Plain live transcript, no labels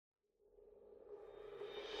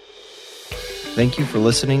Thank you for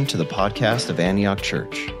listening to the podcast of Antioch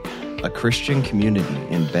Church, a Christian community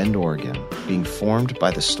in Bend, Oregon, being formed by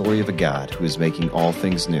the story of a God who is making all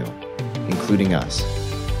things new, including us.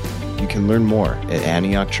 You can learn more at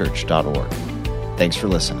antiochchurch.org. Thanks for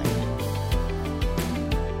listening.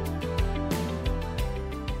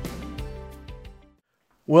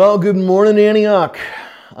 Well, good morning, Antioch.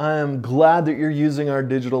 I am glad that you're using our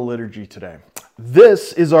digital liturgy today.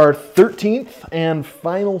 This is our 13th and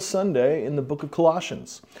final Sunday in the book of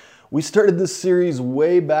Colossians. We started this series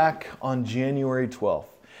way back on January 12th.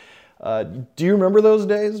 Do you remember those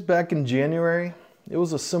days back in January? It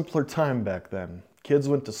was a simpler time back then. Kids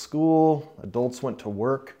went to school, adults went to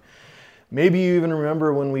work. Maybe you even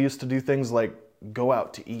remember when we used to do things like go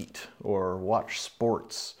out to eat or watch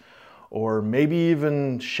sports or maybe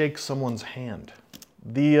even shake someone's hand.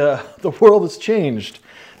 The world has changed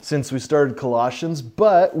since we started Colossians,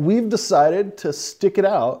 but we've decided to stick it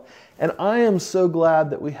out, and I am so glad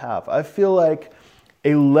that we have. I feel like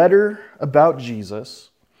a letter about Jesus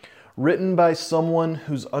written by someone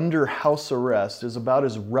who's under house arrest is about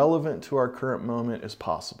as relevant to our current moment as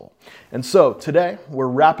possible. And so today we're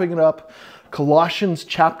wrapping it up, Colossians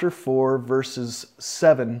chapter 4, verses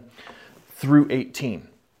 7 through 18.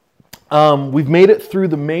 We've made it through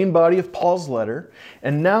the main body of Paul's letter,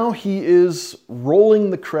 and now he is rolling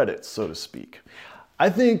the credits, so to speak. I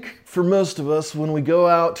think for most of us, when we go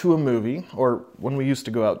out to a movie, or when we used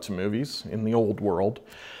to go out to movies in the old world,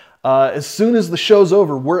 as soon as the show's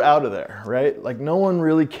over, we're out of there, right? Like no one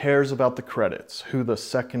really cares about the credits, who the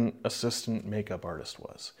second assistant makeup artist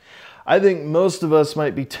was. I think most of us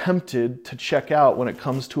might be tempted to check out when it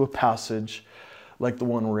comes to a passage like the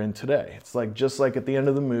one we're in today. It's like just like at the end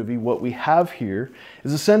of the movie, what we have here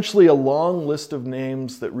is essentially a long list of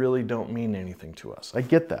names that really don't mean anything to us. I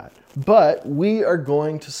get that. But we are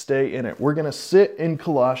going to stay in it. We're going to sit in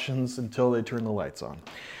Colossians until they turn the lights on.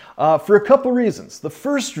 For a couple reasons. The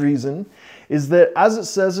first reason is that, as it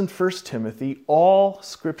says in 1 Timothy, all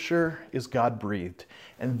Scripture is God-breathed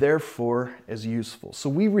and therefore is useful.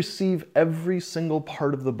 So we receive every single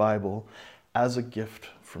part of the Bible as a gift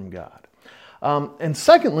from God. And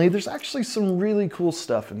secondly, there's actually some really cool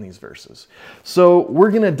stuff in these verses. So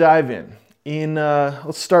we're going to dive in.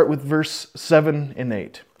 Let's start with verse 7 and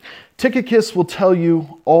 8. Tychicus will tell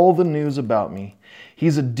you all the news about me.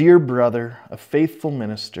 He's a dear brother, a faithful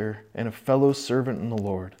minister, and a fellow servant in the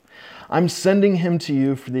Lord. I'm sending him to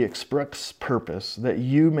you for the express purpose that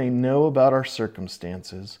you may know about our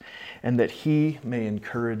circumstances and that he may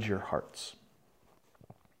encourage your hearts.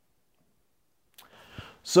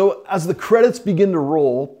 So as the credits begin to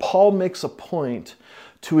roll, Paul makes a point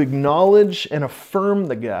to acknowledge and affirm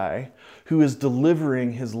the guy who is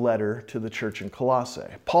delivering his letter to the church in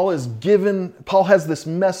Colossae. Paul has this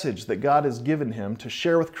message that God has given him to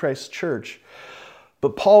share with Christ's church,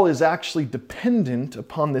 but Paul is actually dependent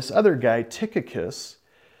upon this other guy, Tychicus,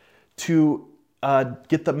 to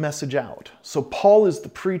get the message out. So Paul is the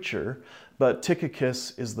preacher, but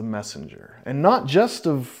Tychicus is the messenger. And not just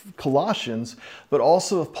of Colossians, but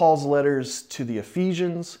also of Paul's letters to the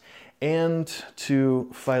Ephesians and to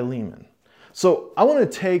Philemon. So I want to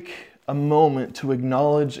take a moment to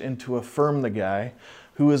acknowledge and to affirm the guy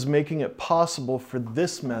who is making it possible for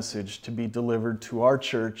this message to be delivered to our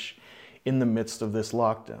church in the midst of this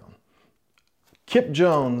lockdown. Kip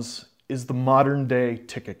Jones is the modern day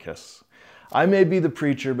Tychicus. I may be the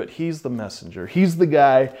preacher, but he's the messenger. He's the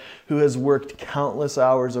guy who has worked countless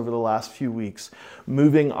hours over the last few weeks,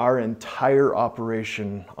 moving our entire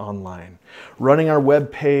operation online, running our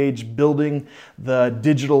webpage, building the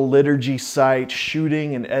digital liturgy site,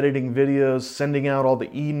 shooting and editing videos, sending out all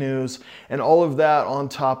the e-news, and all of that on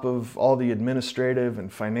top of all the administrative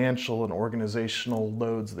and financial and organizational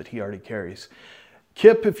loads that he already carries.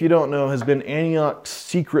 Kip, if you don't know, has been Antioch's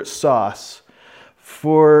secret sauce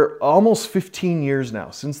for almost 15 years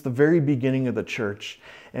now, since the very beginning of the church.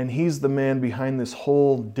 And he's the man behind this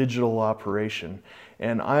whole digital operation.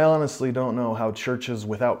 And I honestly don't know how churches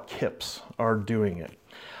without Kips are doing it.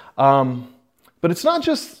 But it's not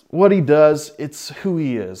just what he does, it's who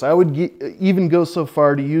he is. I would even go so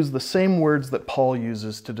far to use the same words that Paul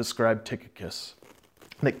uses to describe Tychicus.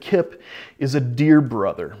 That Kip is a dear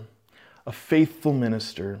brother, a faithful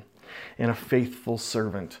minister, and a faithful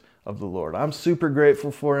servant of the Lord. I'm super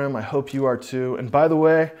grateful for him. I hope you are too. And by the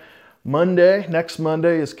way, next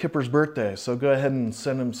Monday is Kipper's birthday, so go ahead and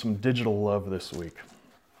send him some digital love this week.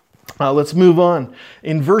 Let's move on.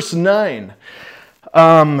 In verse 9,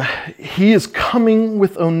 he is coming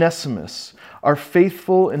with Onesimus, our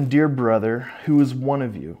faithful and dear brother, who is one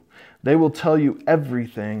of you. They will tell you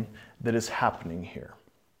everything that is happening here.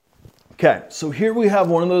 Okay, so here we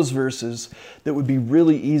have one of those verses that would be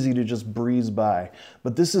really easy to just breeze by,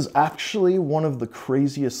 but this is actually one of the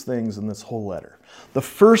craziest things in this whole letter. The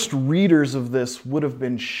first readers of this would have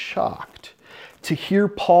been shocked to hear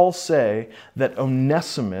Paul say that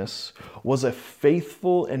Onesimus was a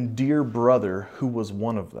faithful and dear brother who was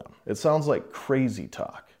one of them. It sounds like crazy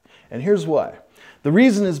talk, and here's why. The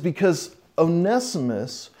reason is because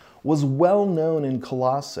Onesimus was well known in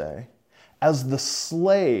Colossae as the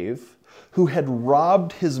slave who had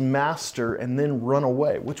robbed his master and then run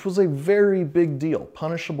away, which was a very big deal,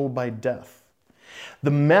 punishable by death.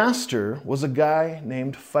 The master was a guy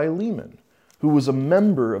named Philemon, who was a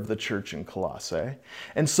member of the church in Colossae,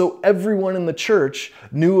 and so everyone in the church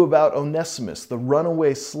knew about Onesimus, the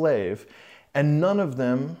runaway slave, and none of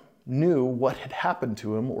them knew what had happened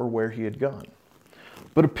to him or where he had gone.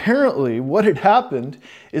 But apparently what had happened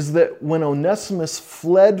is that when Onesimus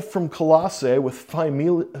fled from Colossae with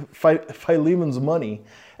Philemon's money,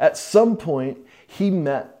 at some point he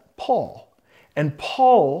met Paul. And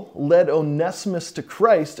Paul led Onesimus to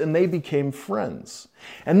Christ and they became friends.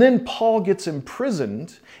 And then Paul gets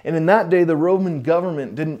imprisoned, and in that day the Roman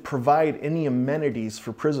government didn't provide any amenities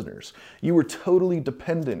for prisoners. You were totally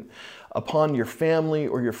dependent upon your family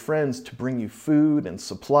or your friends to bring you food and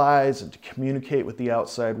supplies and to communicate with the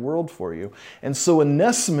outside world for you. And so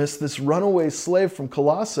Onesimus, this runaway slave from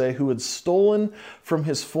Colossae who had stolen from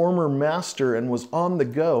his former master and was on the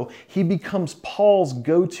go, he becomes Paul's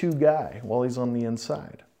go-to guy while he's on the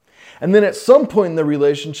inside. And then at some point in the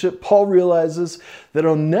relationship, Paul realizes that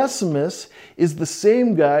Onesimus is the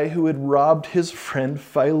same guy who had robbed his friend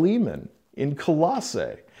Philemon in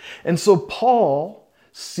Colossae. And so Paul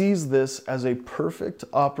sees this as a perfect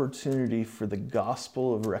opportunity for the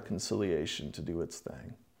gospel of reconciliation to do its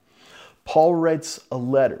thing. Paul writes a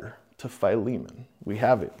letter to Philemon. We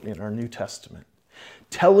have it in our New Testament,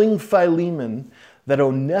 telling Philemon that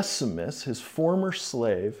Onesimus, his former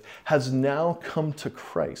slave, has now come to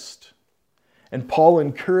Christ. And Paul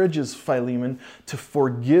encourages Philemon to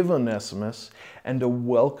forgive Onesimus and to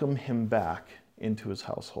welcome him back into his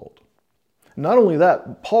household. Not only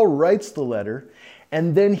that, Paul writes the letter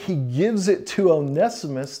and then he gives it to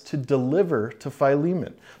Onesimus to deliver to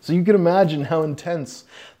Philemon. So you can imagine how intense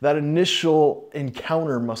that initial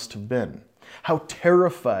encounter must have been. How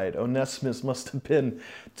terrified Onesimus must have been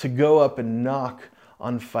to go up and knock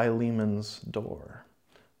on Philemon's door.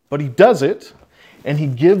 But he does it, and he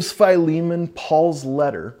gives Philemon Paul's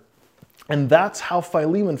letter, and that's how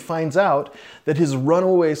Philemon finds out that his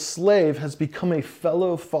runaway slave has become a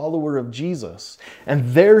fellow follower of Jesus. And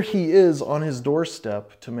there he is on his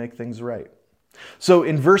doorstep to make things right. So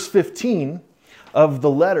in verse 15 of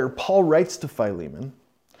the letter, Paul writes to Philemon,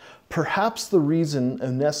 "Perhaps the reason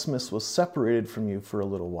Onesimus was separated from you for a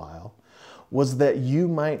little while was that you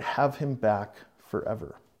might have him back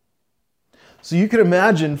forever." So you can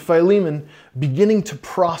imagine Philemon beginning to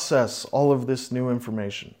process all of this new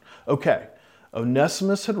information. Okay,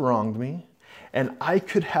 Onesimus had wronged me, and I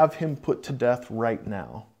could have him put to death right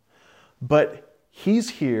now. But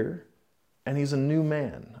he's here, and he's a new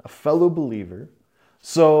man, a fellow believer.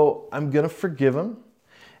 So I'm going to forgive him,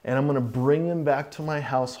 and I'm going to bring him back to my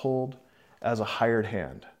household as a hired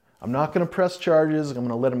hand. I'm not going to press charges. I'm going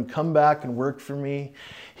to let him come back and work for me.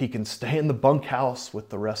 He can stay in the bunkhouse with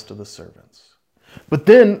the rest of the servants. But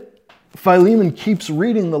then Philemon keeps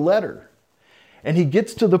reading the letter. And he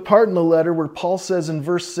gets to the part in the letter where Paul says in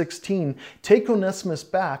verse 16, "Take Onesimus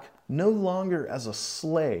back, no longer as a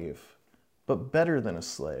slave, but better than a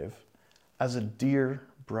slave, as a dear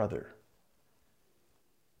brother."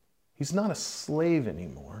 He's not a slave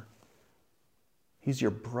anymore. He's your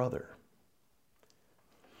brother.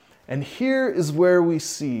 And here is where we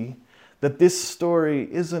see that this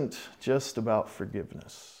story isn't just about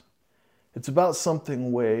forgiveness. It's about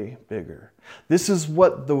something way bigger. This is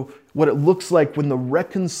what it looks like when the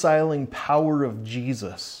reconciling power of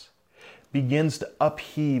Jesus begins to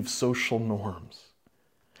upheave social norms.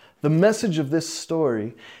 The message of this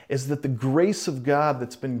story is that the grace of God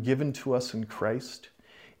that's been given to us in Christ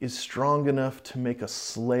is strong enough to make a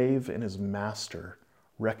slave and his master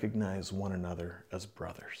recognize one another as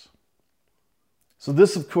brothers. So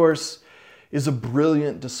this, of course, is a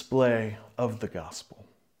brilliant display of the gospel.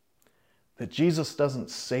 That Jesus doesn't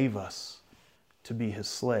save us to be his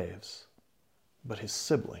slaves, but his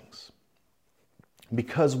siblings.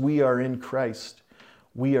 Because we are in Christ,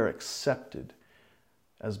 we are accepted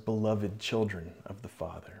as beloved children of the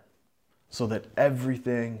Father, so that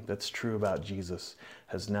everything that's true about Jesus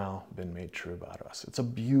has now been made true about us. It's a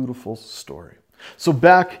beautiful story. So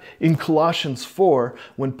back in Colossians 4,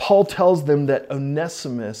 when Paul tells them that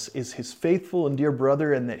Onesimus is his faithful and dear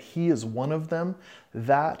brother and that he is one of them,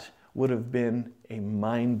 that would have been a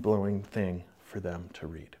mind-blowing thing for them to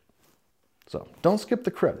read. So don't skip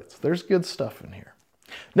the credits. There's good stuff in here.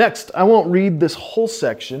 Next, I won't read this whole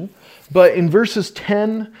section, but in verses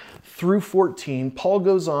 10 through 14, Paul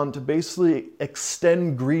goes on to basically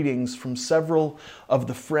extend greetings from several of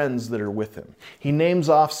the friends that are with him. He names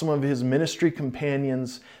off some of his ministry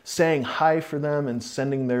companions, saying hi for them and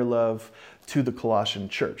sending their love to the Colossian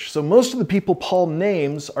church. So most of the people Paul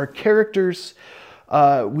names are characters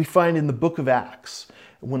we find in the book of Acts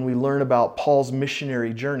when we learn about Paul's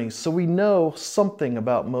missionary journey. So we know something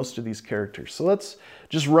about most of these characters. So let's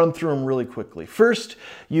just run through them really quickly. First,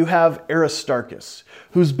 you have Aristarchus,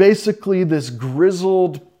 who's basically this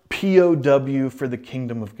grizzled POW for the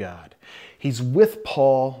kingdom of God. He's with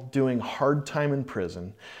Paul doing hard time in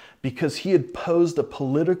prison because he had posed a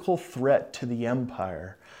political threat to the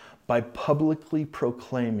empire by publicly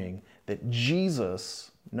proclaiming that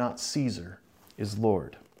Jesus, not Caesar, is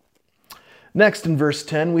Lord. Next, in verse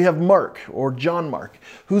 10, we have Mark, or John Mark,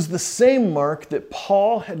 who's the same Mark that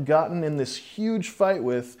Paul had gotten in this huge fight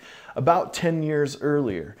with about 10 years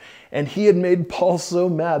earlier. And he had made Paul so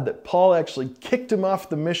mad that Paul actually kicked him off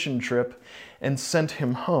the mission trip and sent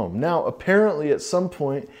him home. Now, apparently at some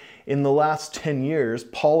point in the last 10 years,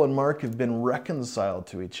 Paul and Mark have been reconciled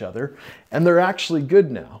to each other, and they're actually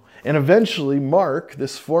good now. And eventually, Mark,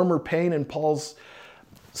 this former pain in Paul's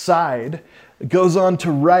side, goes on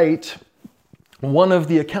to write one of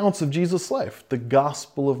the accounts of Jesus' life, the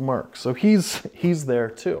Gospel of Mark. So he's there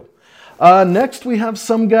too. Next, we have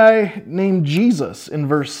some guy named Jesus in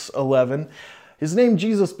verse 11. His name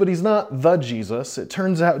Jesus, but he's not the Jesus. It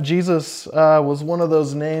turns out Jesus was one of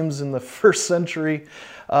those names in the first century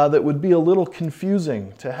that would be a little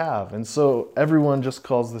confusing to have. And so everyone just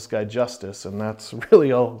calls this guy Justus, and that's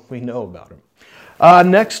really all we know about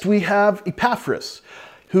him. Next, we have Epaphras,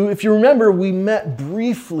 who, if you remember, we met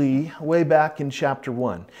briefly way back in chapter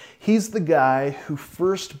 1. He's the guy who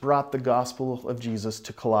first brought the gospel of Jesus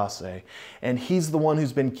to Colossae, and he's the one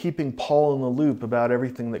who's been keeping Paul in the loop about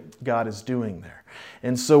everything that God is doing there.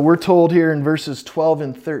 And so we're told here in verses 12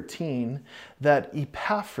 and 13 that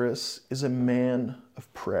Epaphras is a man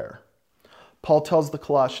of prayer. Paul tells the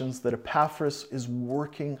Colossians that Epaphras is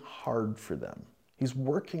working hard for them. He's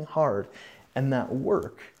working hard, and that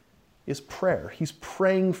work is prayer. He's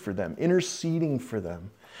praying for them, interceding for them,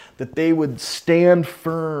 that they would stand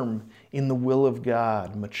firm in the will of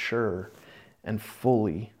God, mature and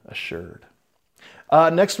fully assured.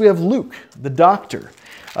 Next, we have Luke, the doctor.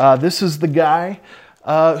 This is the guy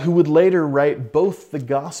who would later write both the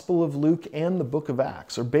Gospel of Luke and the book of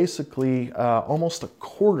Acts, or basically almost a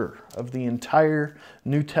quarter of the entire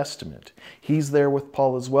New Testament. He's there with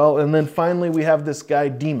Paul as well. And then finally, we have this guy,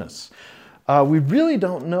 Demas. We really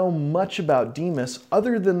don't know much about Demas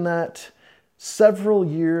other than that several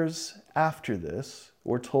years after this,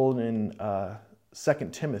 we're told in 2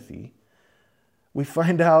 Timothy, we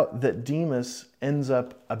find out that Demas ends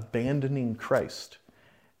up abandoning Christ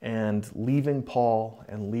and leaving Paul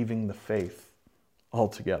and leaving the faith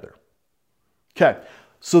altogether. Okay,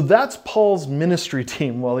 so that's Paul's ministry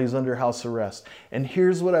team while he's under house arrest. And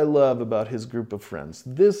here's what I love about his group of friends.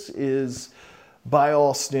 This is, by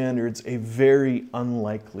all standards, a very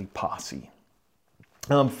unlikely posse.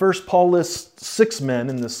 First, Paul lists 6 men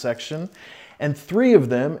in this section, and 3 of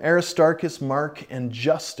them, Aristarchus, Mark, and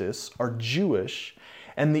Justus, are Jewish,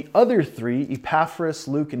 and the other 3, Epaphras,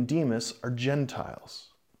 Luke, and Demas, are Gentiles.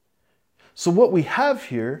 So what we have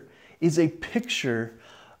here is a picture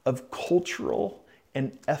of cultural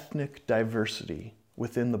and ethnic diversity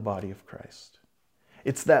within the body of Christ.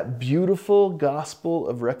 It's that beautiful gospel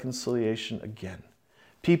of reconciliation again.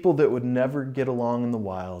 People that would never get along in the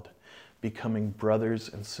wild becoming brothers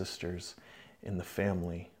and sisters in the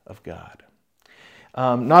family of God.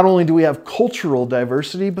 Not only do we have cultural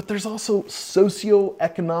diversity, but there's also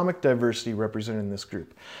socioeconomic diversity represented in this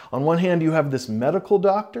group. On one hand, you have this medical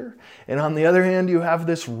doctor, and on the other hand, you have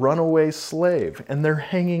this runaway slave, and they're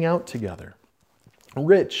hanging out together.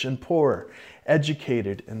 Rich and poor,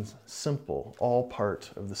 educated and simple, all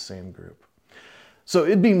part of the same group. So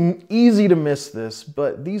it'd be easy to miss this,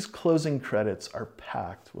 but these closing credits are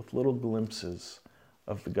packed with little glimpses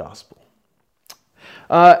of the gospel.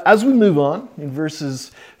 As we move on, in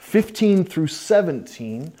verses 15 through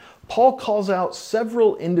 17, Paul calls out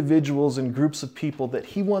several individuals and groups of people that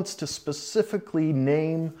he wants to specifically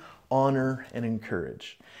name, honor, and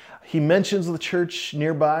encourage. He mentions the church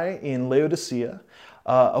nearby in Laodicea.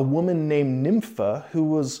 a woman named Nympha, who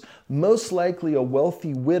was most likely a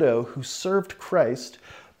wealthy widow who served Christ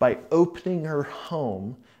by opening her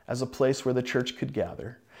home as a place where the church could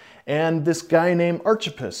gather. And this guy named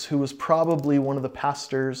Archippus, who was probably one of the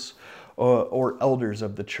pastors or elders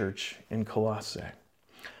of the church in Colossae.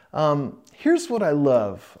 Here's what I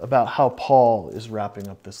love about how Paul is wrapping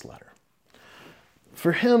up this letter.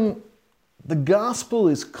 For him, the gospel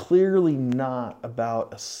is clearly not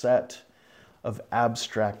about a set of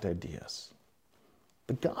abstract ideas.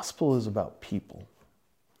 The gospel is about people.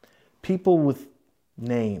 People with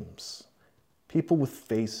names, people with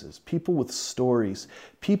faces, people with stories,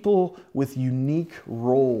 people with unique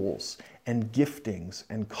roles and giftings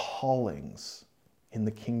and callings in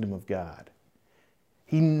the kingdom of God.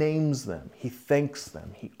 He names them, he thanks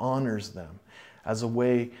them, he honors them as a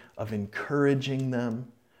way of encouraging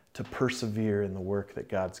them to persevere in the work that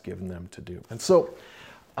God's given them to do. And so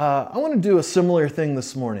I want to do a similar thing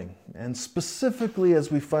this morning, and specifically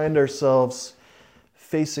as we find ourselves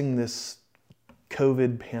facing this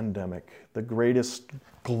COVID pandemic, the greatest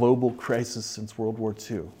global crisis since World War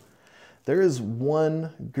II. There is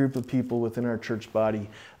one group of people within our church body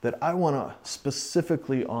that I want to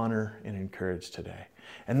specifically honor and encourage today.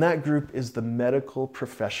 And that group is the medical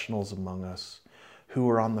professionals among us who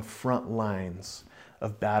are on the front lines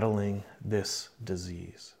of battling this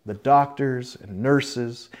disease. The doctors and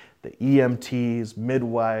nurses, the EMTs,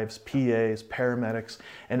 midwives, PAs, paramedics,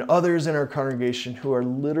 and others in our congregation who are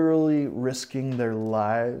literally risking their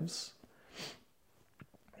lives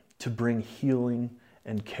to bring healing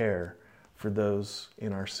and care for those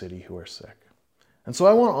in our city who are sick. And so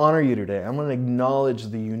I want to honor you today. I'm going to acknowledge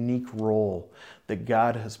the unique role that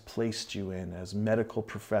God has placed you in as medical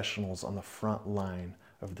professionals on the front line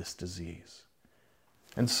of this disease.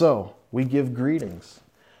 And so we give greetings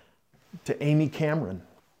to Amy Cameron,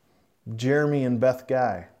 Jeremy and Beth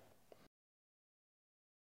Guy,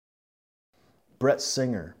 Brett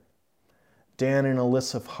Singer, Dan and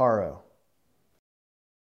Alyssa Haro,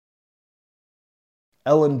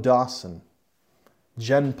 Ellen Dawson,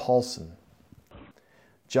 Jen Paulson,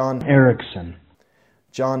 John Erickson,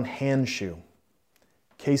 John Hanshoe,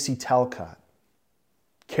 Casey Talcott,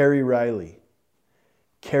 Carrie Riley,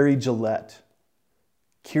 Carrie Gillette,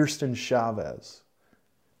 Kirsten Chavez,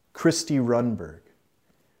 Christy Runberg,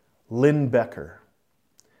 Lynn Becker,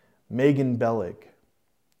 Megan Bellig,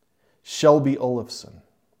 Shelby Olafson,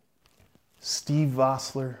 Steve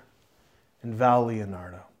Vossler, and Val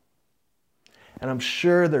Leonardo. And I'm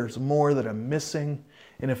sure there's more that I'm missing,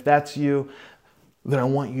 and if that's you, then I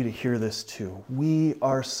want you to hear this too. We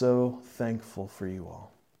are so thankful for you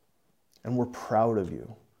all, and we're proud of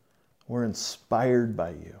you. We're inspired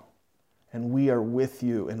by you, and we are with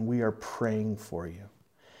you, and we are praying for you.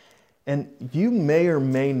 And you may or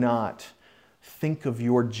may not think of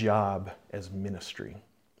your job as ministry,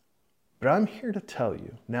 but I'm here to tell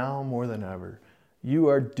you, now more than ever, you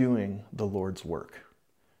are doing the Lord's work.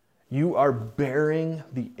 You are bearing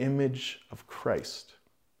the image of Christ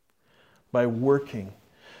by working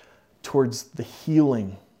towards the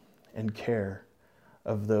healing and care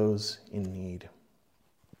of those in need,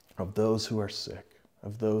 of those who are sick,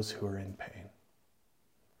 of those who are in pain.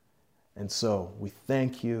 And so we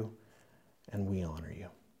thank you and we honor you.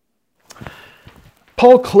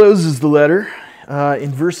 Paul closes the letter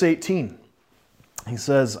in verse 18. He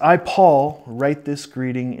says, I, Paul, write this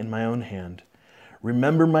greeting in my own hand.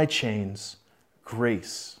 Remember my chains.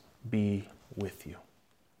 Grace be with you.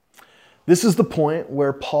 This is the point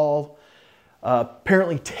where Paul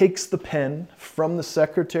apparently takes the pen from the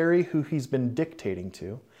secretary who he's been dictating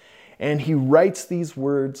to, and he writes these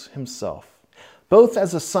words himself, both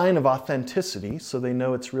as a sign of authenticity, so they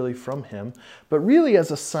know it's really from him, but really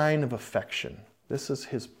as a sign of affection. This is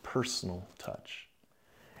his personal touch.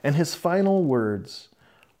 And his final words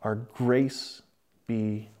are, grace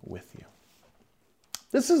be with you.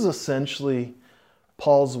 This is essentially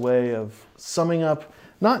Paul's way of summing up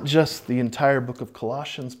not just the entire book of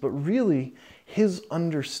Colossians, but really his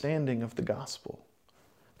understanding of the gospel.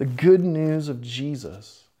 The good news of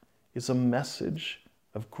Jesus is a message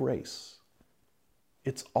of grace.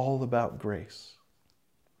 It's all about grace.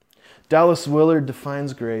 Dallas Willard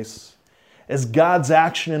defines grace as God's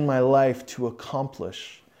action in my life to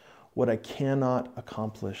accomplish what I cannot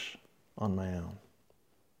accomplish on my own.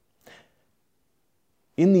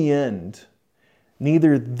 In the end,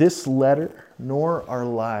 neither this letter nor our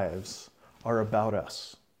lives are about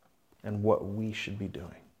us and what we should be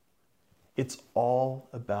doing. It's all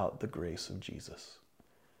about the grace of Jesus,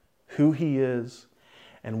 who he is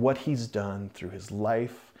and what he's done through his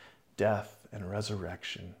life, death, and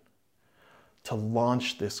resurrection to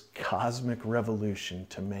launch this cosmic revolution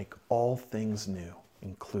to make all things new,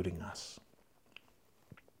 including us.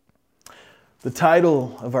 The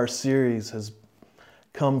title of our series has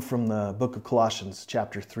come from the book of Colossians,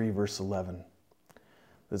 chapter 3, verse 11.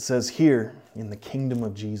 That says, "Here, in the kingdom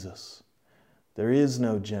of Jesus, there is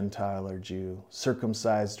no Gentile or Jew,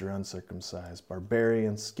 circumcised or uncircumcised,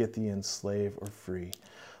 barbarian, Scythian, slave or free,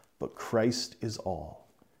 but Christ is all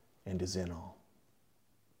and is in all."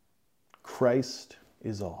 Christ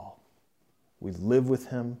is all. We live with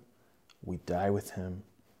him, we die with him,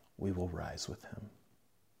 we will rise with him.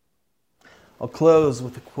 I'll close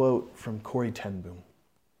with a quote from Corrie ten Boom.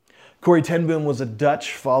 Corrie ten Boom was a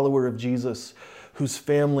Dutch follower of Jesus whose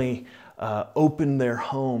family opened their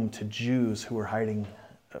home to Jews who were hiding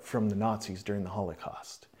from the Nazis during the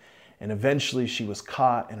Holocaust. And eventually she was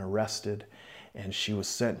caught and arrested, and she was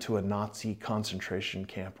sent to a Nazi concentration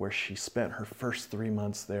camp where she spent her first 3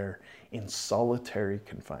 months there in solitary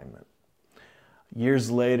confinement.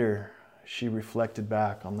 Years later, she reflected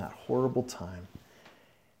back on that horrible time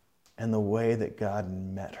and the way that God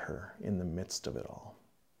met her in the midst of it all.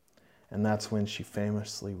 And that's when she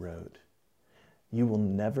famously wrote, "You will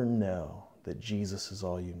never know that Jesus is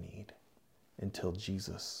all you need until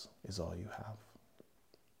Jesus is all you have."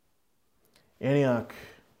 Antioch,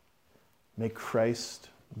 may Christ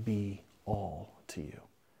be all to you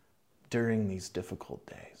during these difficult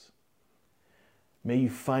days. May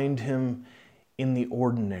you find him in the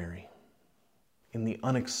ordinary, in the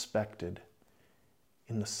unexpected,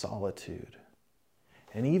 in the solitude,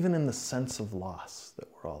 and even in the sense of loss that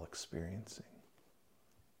we're all experiencing.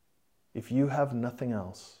 If you have nothing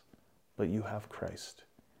else, but you have Christ,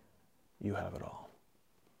 you have it all.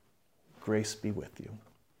 Grace be with you.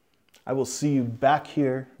 I will see you back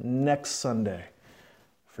here next Sunday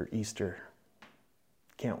for Easter.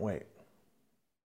 Can't wait.